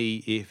in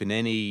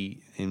any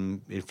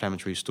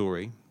inflammatory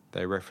story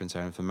they reference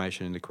our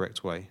information in the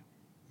correct way,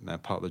 they're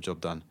part of the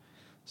job done.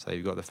 So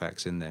you've got the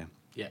facts in there.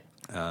 Yeah.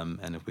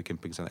 And if we can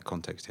bring some of that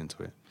context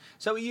into it.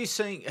 So are you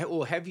seeing,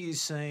 or have you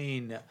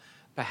seen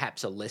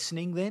perhaps a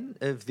lessening then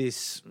of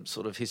this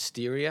sort of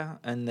hysteria,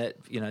 and that,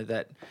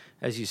 that,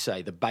 as you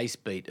say, the base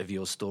beat of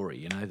your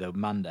story, the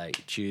Monday,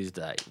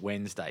 Tuesday,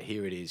 Wednesday,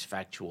 here it is,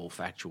 factual.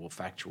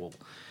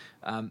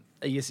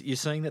 Are you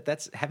seeing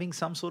that's having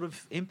some sort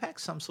of impact,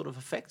 some sort of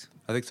effect?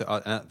 I think so.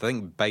 I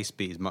think base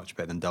beat is much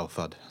better than dull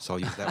thud. So I'll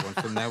use that one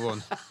from now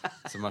on.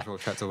 It's a much more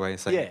attractive way of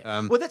saying it.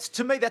 Well,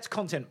 to me, that's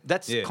content.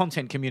 That's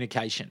content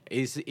communication,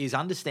 is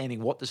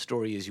understanding what the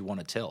story is you want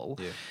to tell,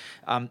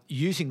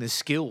 using the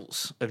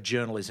skills of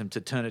journalism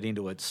to turn it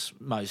into its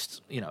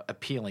most,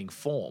 appealing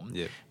form.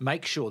 Yeah.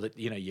 Make sure that,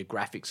 your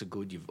graphics are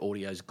good, your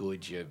audio's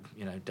good, your,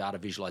 data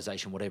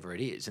visualization, whatever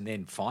it is, and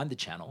then find the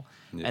channel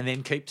and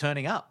then keep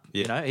turning up.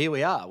 Yeah. Here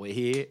we are. We're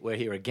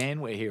here again,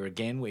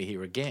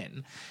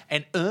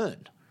 and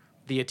earn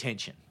the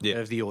attention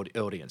of the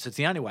audience. It's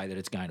the only way that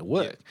it's going to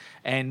work.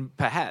 Yeah. And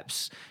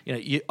perhaps,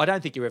 I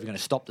don't think you're ever going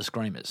to stop the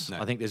screamers. No.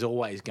 I think there's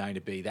always going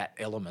to be that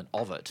element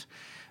of it.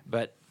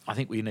 But I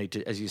think we need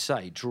to, as you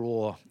say,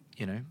 draw,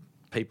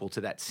 people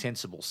to that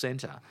sensible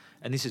centre,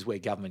 and this is where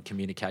government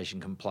communication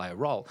can play a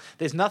role.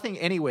 There's nothing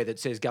anywhere that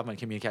says government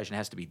communication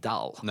has to be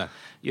dull. No.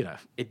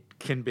 It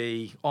can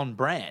be on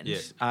brand,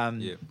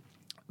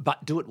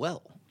 but do it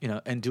well,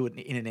 and do it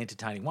in an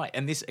entertaining way.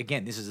 And this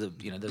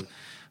is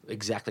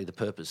exactly the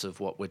purpose of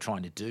what we're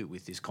trying to do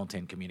with this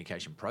content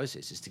communication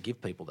process, is to give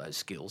people those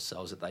skills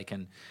so that they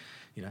can,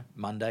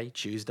 Monday,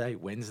 Tuesday,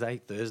 Wednesday,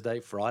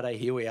 Thursday, Friday,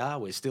 here we are,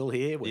 we're still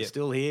here,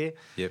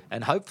 Yep.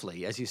 And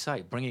hopefully, as you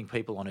say, bringing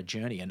people on a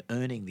journey and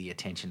earning the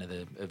attention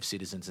of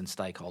citizens and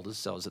stakeholders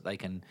so that they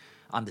can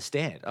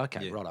understand,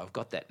 okay, right, I've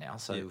got that now.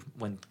 So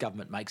when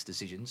government makes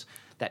decisions,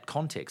 that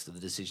context of the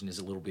decision is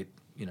a little bit,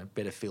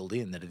 better filled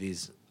in than it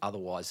is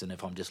otherwise than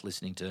if I'm just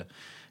listening to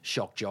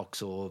shock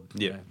jocks or,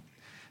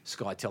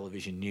 Sky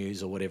Television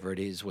News or whatever it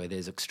is, where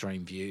there's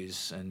extreme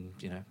views and,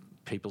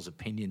 people's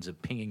opinions are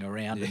pinging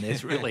around and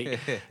there's really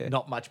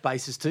not much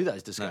basis to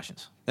those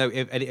discussions. No,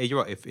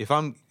 you're right.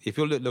 If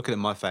you're looking at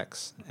my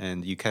facts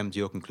and you came to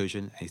your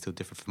conclusion and it's still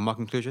different from my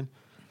conclusion,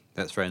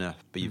 that's fair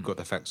enough. But you've got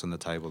the facts on the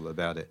table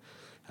about it.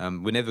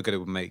 We're never going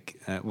to make...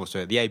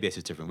 the ABS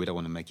is different. We don't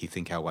want to make you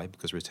think our way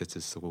because we're a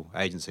statistical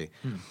agency.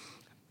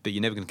 But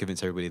you're never going to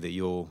convince everybody that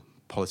your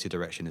policy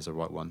direction is the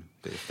right one.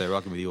 But if they're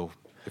arguing with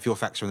if your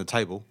facts are on the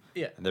table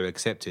and they're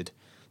accepted,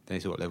 then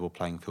it's a level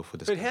playing field for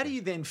discussion. But how do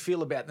you then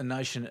feel about the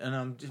notion,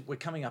 and we're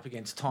coming up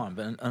against time,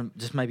 but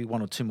just maybe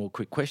one or two more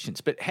quick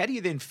questions, but how do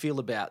you then feel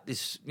about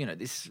this,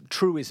 this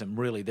truism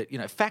really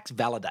that, facts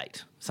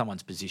validate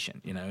someone's position,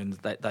 and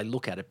they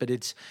look at it, but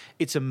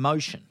it's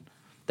emotion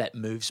that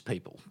moves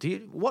people.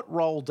 What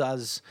role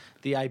does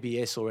the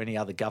ABS or any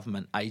other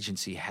government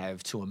agency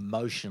have to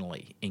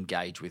emotionally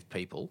engage with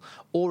people,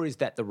 or is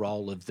that the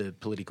role of the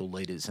political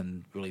leaders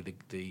and really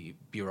the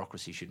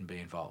bureaucracy shouldn't be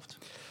involved?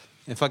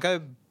 If I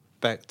go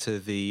back to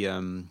the,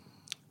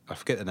 I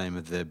forget the name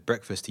of the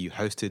breakfast you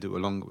hosted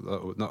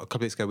not a couple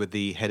of weeks ago with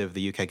the head of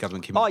the UK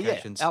government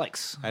communications.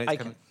 Alex.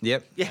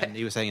 Yep. Yeah. And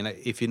he was saying,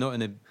 if you're not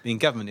in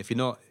government, if you're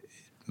not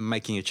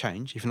making a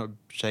change, if you're not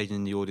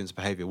changing the audience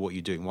behaviour, what are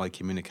you doing? Why are you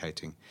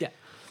communicating? Yeah.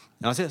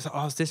 And I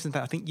was listening to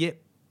that. I think,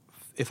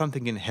 if I'm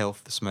thinking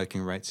health, the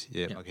smoking rates,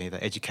 okay,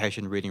 that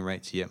education, reading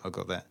rates, I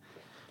got that.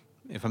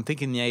 If I'm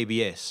thinking the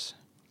ABS,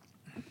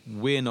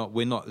 we're not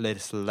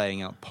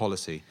laying out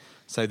policy.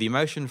 So the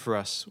emotion for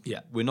us,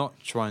 we're not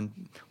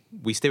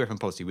we steer away from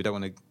policy. We don't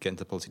want to get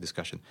into policy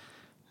discussion.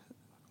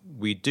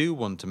 We do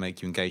want to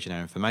make you engage in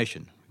our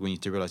information. We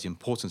need to realise the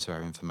importance of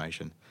our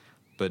information,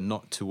 but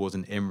not towards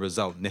an end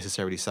result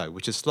necessarily so,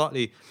 which is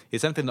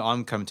it's something that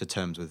I'm coming to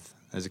terms with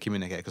as a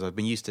communicator, because I've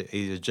been used to,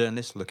 as a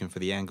journalist, looking for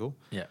the angle,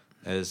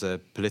 as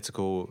a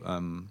political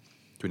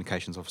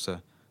communications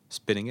officer,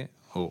 spinning it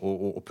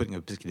or putting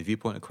a particular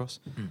viewpoint across,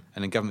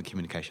 and in government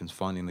communications,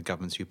 finding the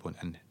government's viewpoint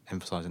and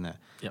emphasising that.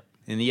 Yep.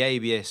 In the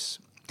ABS...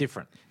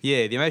 Different.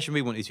 Yeah, the emotion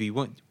we want is we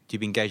want to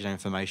be engaged in our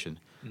information.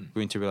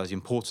 We need to realise the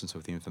importance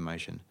of the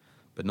information,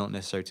 but not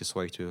necessarily to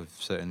sway to a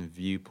certain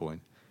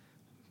viewpoint.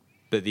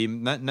 But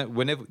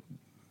whenever,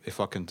 if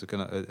I can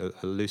kind of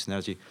a loose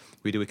analogy,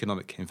 we do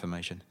economic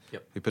information.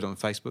 Yep. We put it on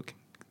Facebook,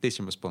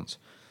 decent response.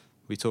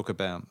 We talk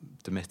about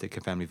domestic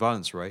and family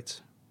violence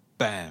rates,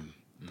 bam.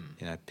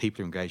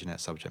 People are engaged in that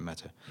subject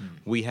matter.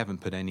 We haven't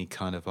put any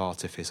kind of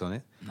artifice on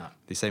it. No.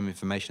 The same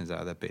information is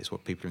out there, but it's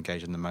what people are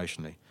engaged in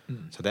emotionally.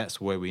 So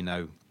that's where we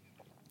know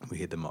we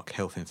hit the mark.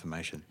 Health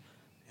information,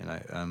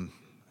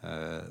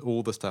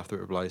 all the stuff that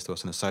applies to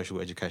us in the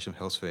social, education,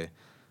 health sphere.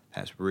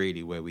 That's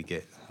really where we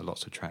get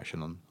lots of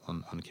traction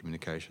on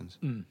communications.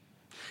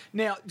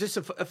 Now, just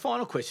a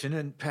final question,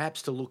 and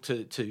perhaps to look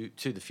to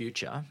the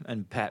future,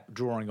 and perhaps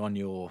drawing on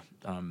your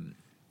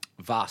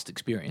vast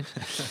experience.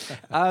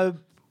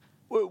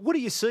 What do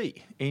you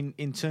see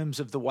in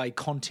terms of the way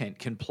content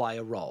can play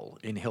a role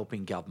in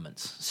helping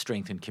governments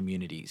strengthen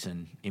communities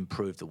and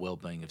improve the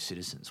well-being of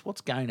citizens?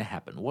 What's going to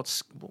happen?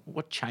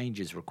 What change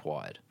is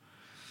required?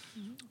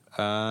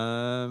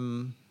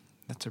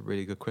 That's a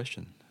really good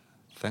question.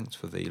 Thanks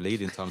for the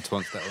lead-in time to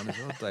answer that one as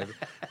well, David.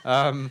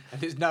 And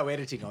there's no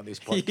editing on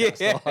this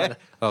podcast either.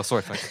 Oh,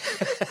 sorry, folks.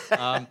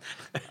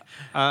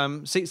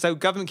 So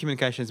government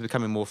communication is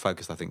becoming more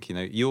focused, I think.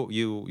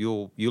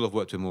 You'll have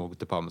worked with more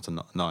departments than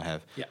I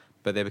have. Yeah.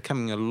 But they're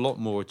becoming a lot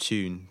more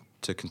attuned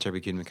to contemporary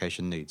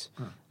communication needs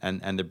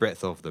and the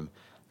breadth of them.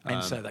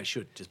 And so they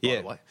should, just by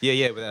the way.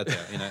 Yeah, without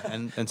doubt.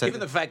 And so given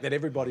the fact that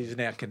everybody's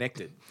now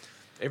connected,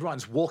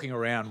 everyone's walking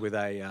around with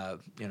a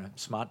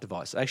smart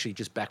device. Actually,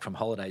 just back from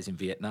holidays in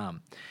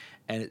Vietnam,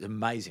 and it's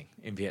amazing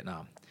in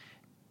Vietnam.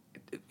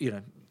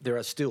 There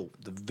are still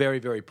the very,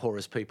 very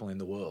poorest people in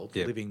the world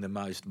living the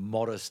most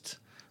modest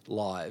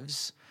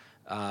lives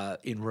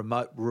in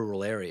remote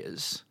rural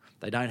areas.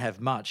 They don't have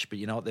much, but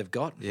you know what they've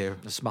got? Yeah.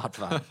 A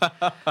smartphone.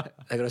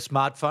 They've got a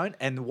smartphone,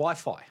 and the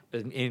Wi-Fi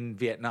in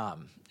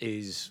Vietnam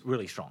is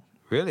really strong.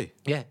 Really?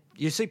 Yeah.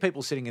 You see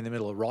people sitting in the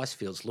middle of rice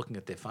fields looking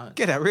at their phones.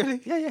 Get out,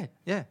 really?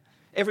 Yeah.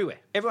 Everywhere.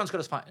 Everyone's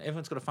got a phone.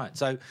 Everyone's got a phone.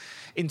 So,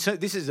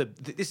 this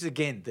is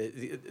again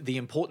the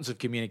importance of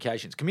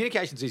communications.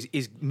 Communications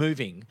is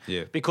moving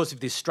because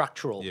of this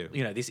structural,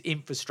 this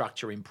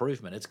infrastructure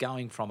improvement. It's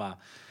going from a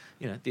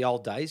the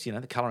old days,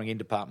 the colouring in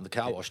department, the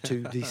car wash,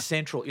 to the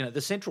central,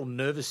 the central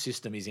nervous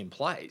system is in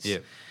place. Yeah.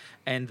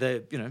 And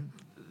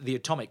the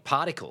atomic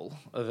particle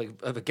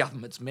of a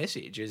government's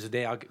message is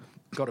now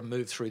got to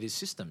move through this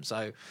system.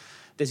 So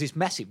there's this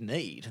massive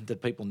need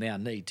that people now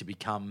need to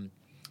become,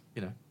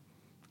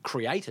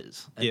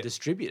 creators and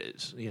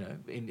distributors,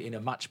 in a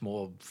much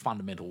more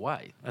fundamental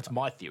way. That's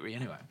my theory,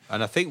 anyway.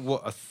 And I think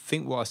what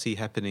I see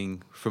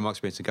happening from my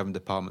experience in government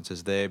departments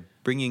is they're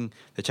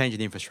changing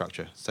the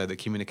infrastructure so that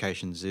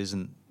communications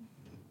isn't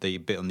the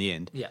bit on the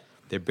end. Yeah.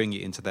 They're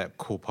bringing it into that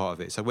core part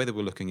of it. So whether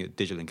we're looking at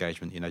digital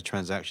engagement,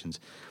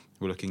 transactions,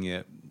 we're looking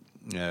at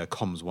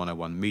comms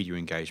 101, media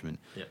engagement,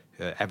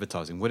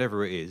 advertising,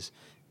 whatever it is,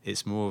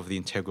 it's more of the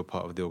integral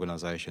part of the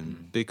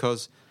organisation.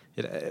 Because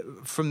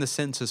from the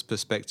census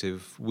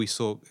perspective, we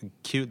saw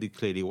acutely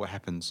clearly what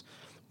happens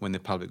when the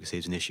public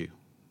receives an issue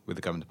with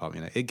the government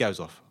department. It goes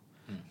off.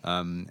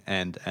 And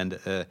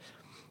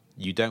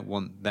you don't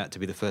want that to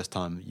be the first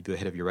time the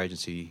head of your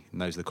agency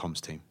knows the comms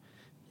team.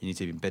 You need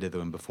to be embedded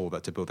them before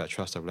that to build that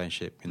trusted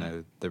relationship.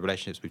 The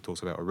relationships we've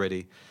talked about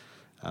already.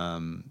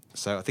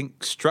 So I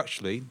think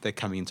structurally they're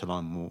coming into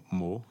line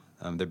more.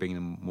 They're bringing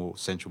them more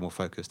central, more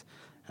focused,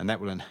 and that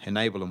will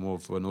enable a more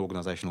of an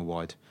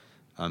organisational-wide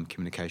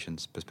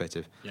communications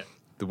perspective. Yeah.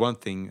 The one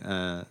thing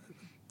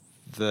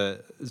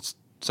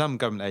some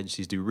government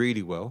agencies do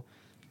really well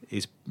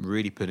is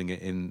really putting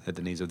it in at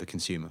the needs of the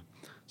consumer.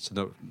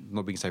 So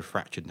not being so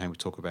fractured in how we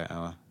talk about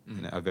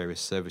our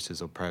various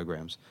services or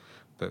programs,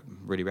 but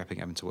really wrapping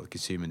it up into what the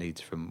consumer needs,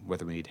 from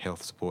whether we need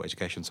health support,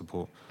 education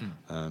support,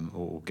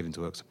 or getting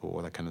to work support,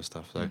 all that kind of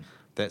stuff. So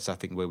that's, I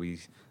think, where we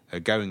are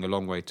going a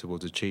long way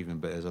towards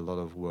achievement, but there's a lot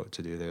of work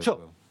to do there as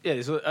well. Yeah,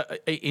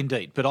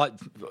 indeed. But I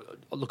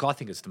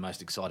think it's the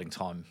most exciting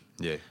time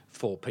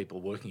for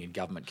people working in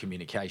government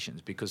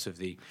communications because of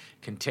the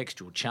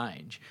contextual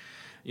change.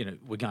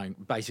 We're going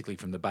basically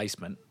from the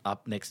basement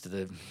up next to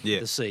the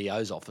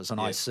CEO's office, and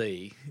I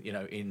see,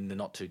 in the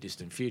not too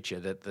distant future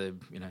that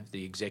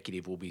the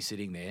executive will be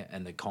sitting there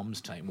and the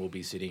comms team will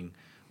be sitting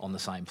on the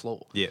same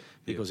floor.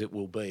 Because it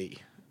will be,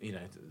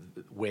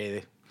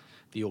 where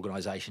the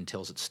organisation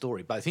tells its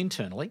story, both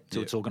internally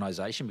to its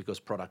organisation, because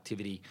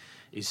productivity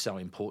is so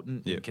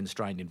important in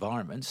constrained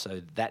environments.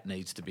 So that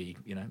needs to be,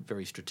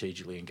 very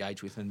strategically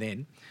engaged with, and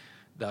then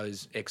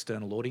those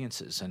external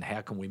audiences, and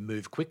how can we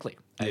move quickly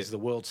as the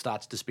world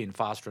starts to spin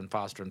faster and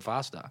faster and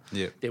faster.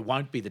 There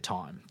won't be the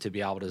time to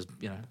be able to,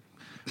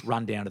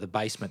 run down to the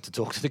basement to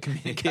talk to the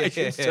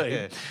communications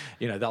team.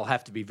 They'll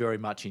have to be very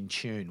much in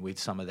tune with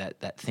some of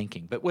that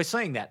thinking. But we're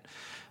seeing that.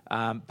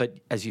 But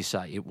as you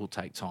say, it will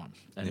take time,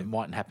 and it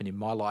mightn't happen in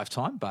my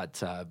lifetime,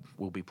 but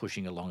we'll be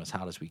pushing along as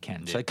hard as we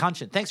can. So,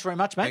 Kanchan, thanks very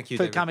much, mate, Thank you,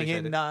 for David, coming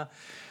in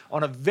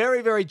on a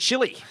very, very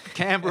chilly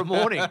Canberra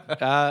morning.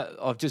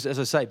 I've just, as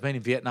I say, been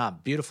in Vietnam.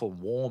 Beautiful,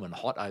 warm and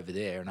hot over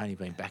there, and only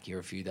been back here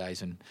a few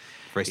days. And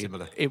very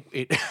similar.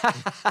 It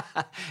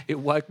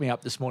woke me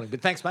up this morning.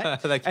 But thanks, mate.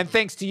 Thank you. And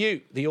thanks to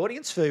you, the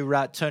audience,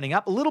 for turning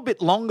up. A little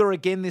bit longer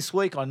again this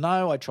week. I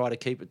know I try to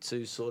keep it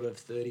to sort of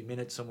 30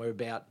 minutes, somewhere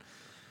about...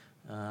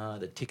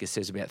 the ticker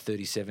says about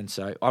 37,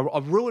 so I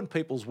ruin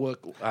people's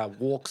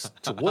walks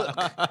to work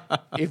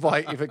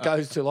if it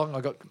goes too long.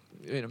 I got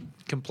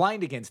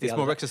complained against. It's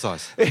more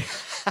exercise.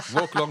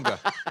 Walk longer.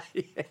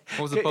 What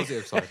was the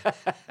positive side?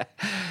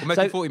 We'll make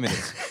it 40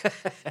 minutes.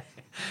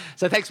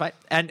 So thanks, mate,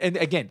 and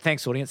again,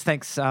 thanks, audience.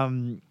 Thanks.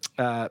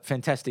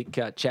 Fantastic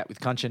chat with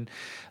Kanchan.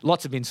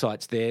 Lots of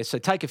insights there. So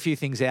take a few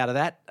things out of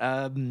that.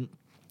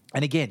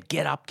 And again,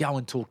 get up, go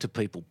and talk to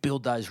people,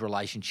 build those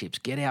relationships,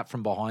 get out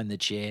from behind the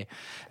chair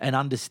and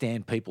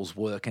understand people's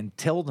work and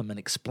tell them and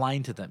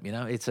explain to them.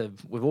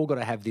 We've all got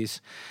to have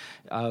this,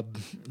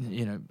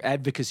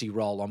 advocacy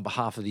role on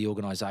behalf of the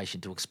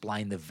organisation to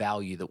explain the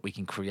value that we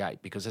can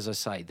create. Because as I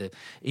say, the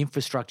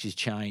infrastructure's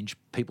changed,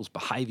 people's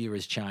behaviour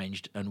has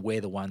changed, and we're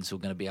the ones who are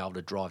going to be able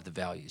to drive the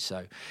value.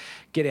 So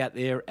get out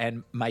there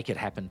and make it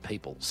happen,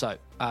 people. So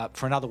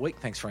for another week,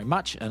 thanks very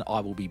much, and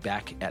I will be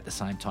back at the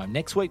same time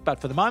next week.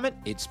 But for the moment,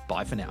 it's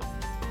bye for now.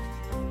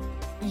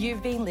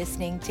 You've been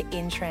listening to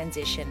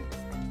InTransition,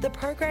 the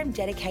program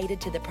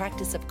dedicated to the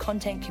practice of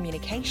content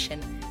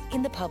communication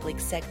in the public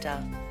sector.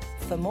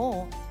 For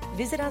more,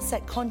 visit us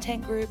at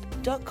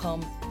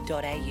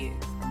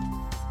contentgroup.com.au.